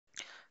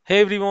Hey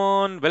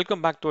everyone,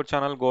 welcome back to our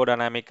channel Go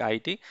Dynamic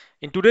IT.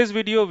 In today's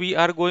video, we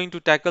are going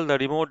to tackle the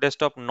remote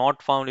desktop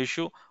not found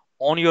issue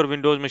on your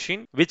Windows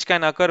machine, which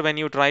can occur when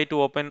you try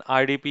to open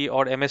RDP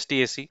or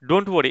MSTSC.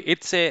 Don't worry,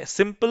 it's a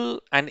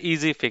simple and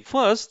easy fix.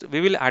 First,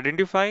 we will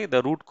identify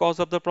the root cause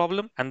of the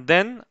problem, and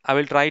then I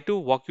will try to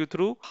walk you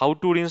through how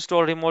to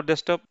reinstall remote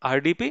desktop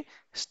RDP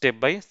step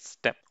by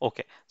step.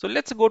 Okay, so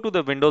let's go to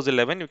the Windows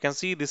 11. You can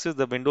see this is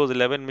the Windows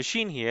 11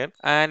 machine here,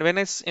 and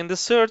in the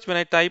search, when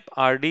I type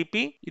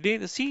RDP, you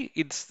didn't see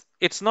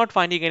it's not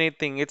finding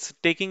anything. It's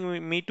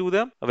taking me to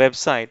the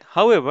website.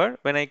 However,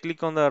 when I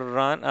click on the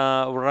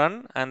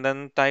run and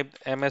then type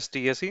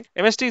MSTSC,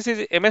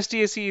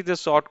 MSTSC is the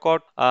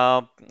shortcut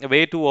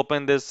way to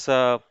open this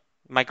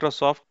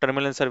Microsoft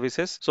Terminal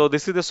Services. So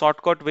this is the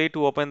shortcut way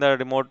to open the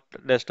remote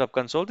desktop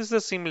console. This is a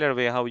similar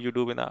way how you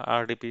do in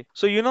RDP.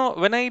 So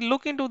when I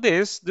look into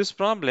this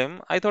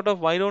problem, I thought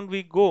of why don't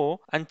we go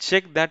and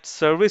check that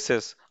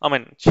services. I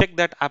mean, check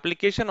that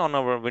application on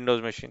our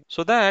Windows machine.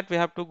 So that we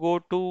have to go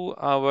to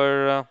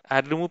our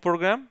add remove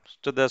program.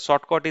 So the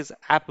shortcut is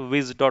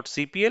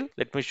appwiz.cpl.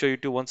 Let me show you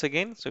to once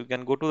again. So you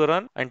can go to the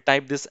run and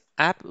type this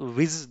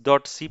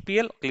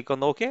appwiz.cpl. Click on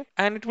the OK,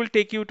 and it will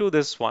take you to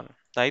this one,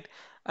 right?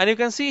 And you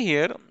can see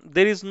here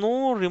there is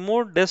no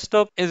remote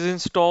desktop is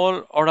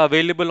installed or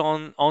available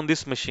on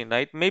this machine,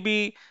 right?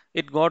 Maybe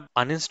it got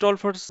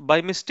uninstalled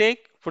by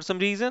mistake for some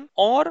reason,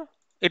 or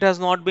it has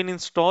not been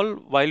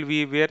installed while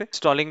we were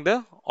installing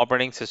the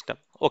operating system.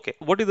 Okay,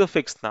 what is the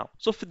fix now?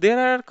 So there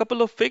are a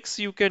couple of fix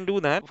you can do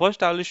that.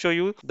 First, I will show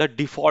you the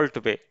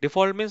default way.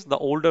 Default means the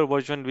older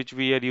version which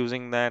we are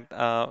using, that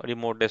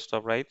remote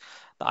desktop, right?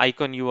 The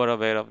icon, you are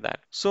aware of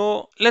that.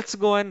 So let's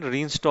go and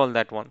reinstall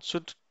that one.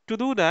 So to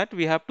do that,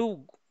 we have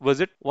to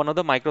visit one of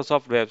the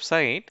Microsoft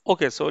website.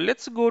 Okay, so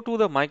let's go to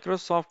the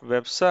Microsoft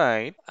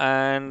website,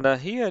 and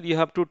here you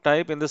have to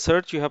type in the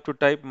search, you have to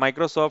type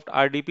Microsoft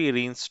RDP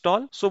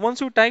reinstall. So once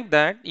you type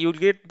that, you'll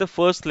get the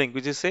first link,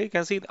 which is say, you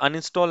can see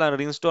uninstall and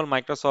reinstall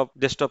Microsoft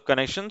desktop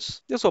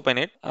connections. Just open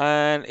it,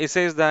 and it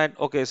says that,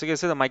 okay, so you can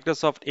see the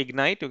Microsoft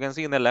Ignite, you can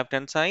see in the left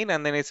hand side,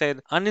 and then it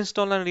said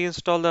uninstall and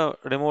reinstall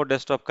the remote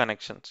desktop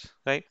connections,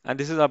 right? And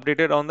this is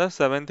updated on the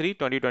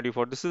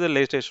 7/3/2024. This is the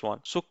latest one.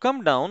 So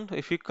come down,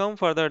 if you come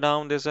further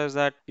down, this says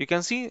that you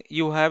can see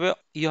you have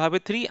a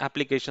three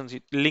applications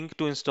linked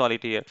to install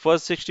it here.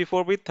 First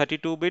 64-bit,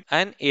 32-bit,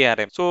 and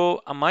ARM. So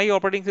my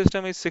operating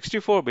system is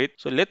 64-bit.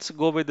 So let's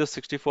go with the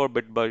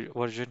 64-bit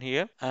version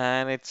here,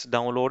 and it's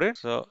downloaded.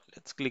 So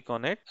let's click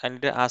on it,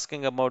 and it's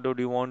asking about, do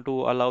you want to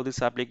allow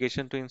this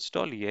application to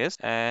install? Yes,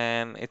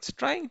 and it's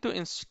trying to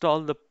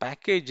install the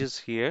packages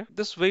here.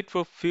 Just wait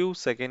for a few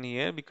seconds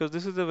here, because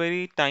this is a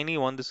very tiny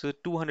one. This is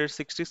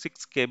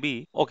 266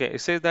 KB. Okay, it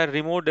says that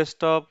remote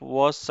desktop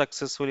was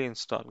successfully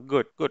installed.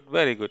 Good, good,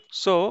 very good.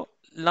 So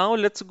now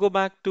let's go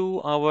back to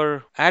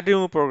our add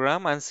remove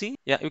program and see.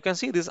 Yeah, you can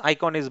see this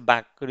icon is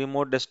back.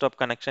 Remote desktop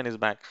connection is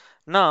back.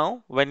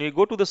 Now, when you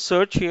go to the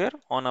search here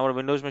on our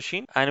Windows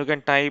machine, and you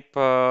can type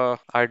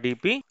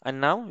RDP,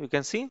 and now you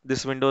can see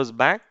this window is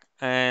back.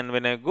 And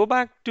when I go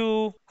back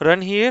to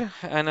run here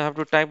and I have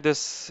to type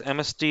this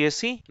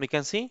MSTSC, we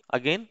can see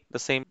again the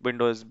same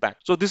window is back.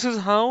 So this is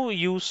how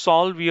you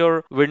solve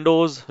your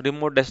Windows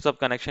remote desktop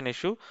connection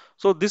issue.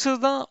 So this is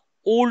the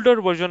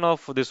older version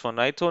of this one,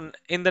 right? So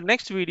in the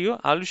next video,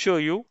 I'll show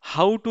you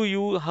how to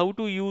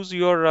use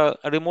your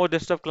remote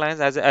desktop clients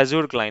as a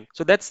Azure client.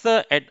 So that's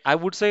the I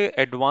would say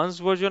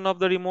advanced version of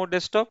the remote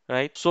desktop,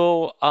 right?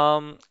 So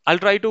I'll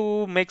try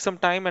to make some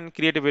time and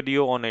create a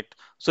video on it.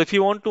 So if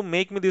you want to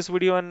make me this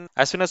video and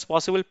as soon as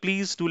possible,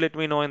 please do let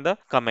me know in the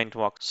comment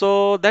box.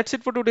 So that's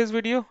it for today's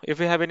video. If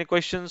you have any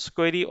questions,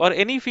 query, or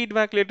any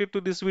feedback related to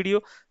this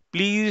video,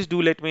 please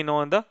do let me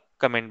know in the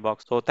comment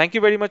box. So thank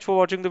you very much for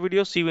watching the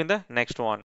video. See you in the next one.